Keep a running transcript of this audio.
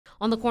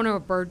On the corner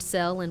of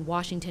Birdsell and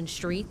Washington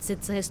Streets,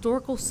 it's a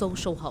historical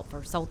social hub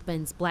for South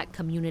Bend's Black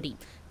community,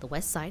 the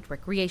West Side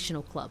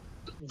Recreational Club.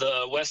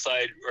 The West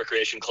Side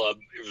Recreation Club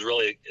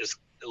is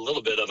a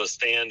little bit of a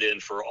stand-in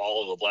for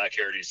all of the Black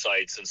heritage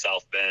sites in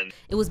South Bend.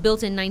 It was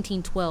built in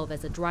 1912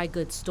 as a dry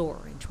goods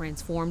store and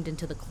transformed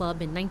into the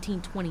club in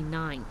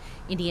 1929.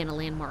 Indiana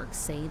landmarks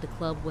say the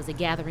club was a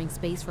gathering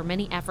space for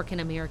many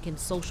African-American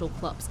social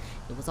clubs.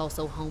 It was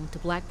also home to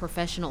Black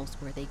professionals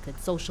where they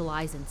could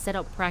socialize and set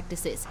up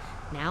practices.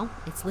 Now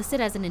it's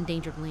listed as an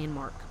endangered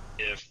landmark.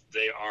 If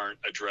they aren't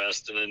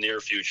addressed in the near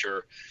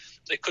future,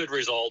 it could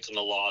result in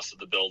the loss of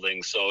the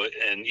building.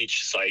 And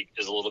each site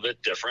is a little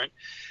bit different.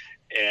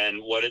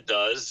 And what it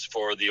does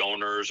for the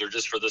owners or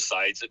just for the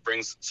sites, it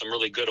brings some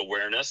really good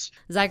awareness.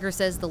 Zeiger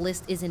says the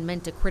list isn't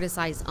meant to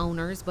criticize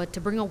owners, but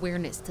to bring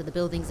awareness to the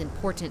building's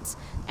importance,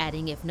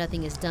 adding if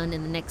nothing is done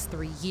in the next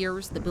 3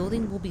 years, the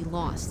building will be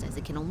lost as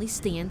it can only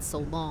stand so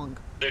long.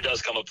 There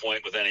does come a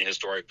point with any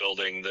historic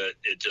building that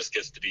it just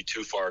gets to be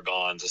too far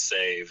gone to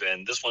save.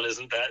 And this one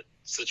isn't that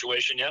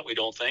situation yet, we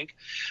don't think,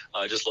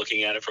 just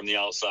looking at it from the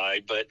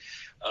outside. But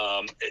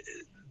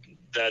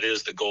that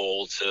is the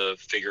goal, to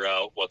figure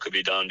out what could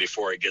be done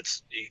before it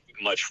gets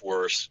much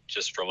worse,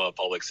 just from a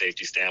public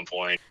safety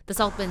standpoint. The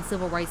South Bend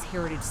Civil Rights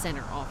Heritage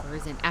Center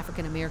offers an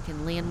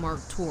African-American landmark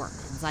tour,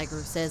 and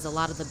Zeiger says a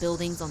lot of the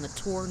buildings on the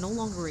tour no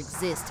longer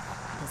exist.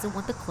 He doesn't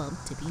want the club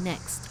to be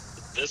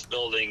next. This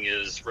building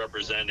is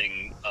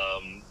representing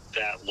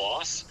that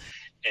loss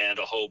and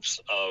the hopes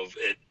of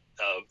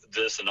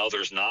this and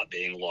others not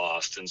being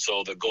lost. And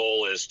so the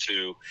goal is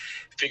to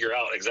figure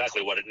out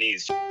exactly what it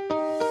needs.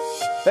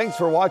 Thanks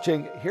for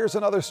watching. Here's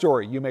another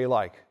story you may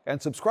like,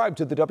 and subscribe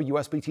to the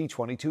WSBT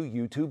 22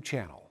 YouTube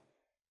channel.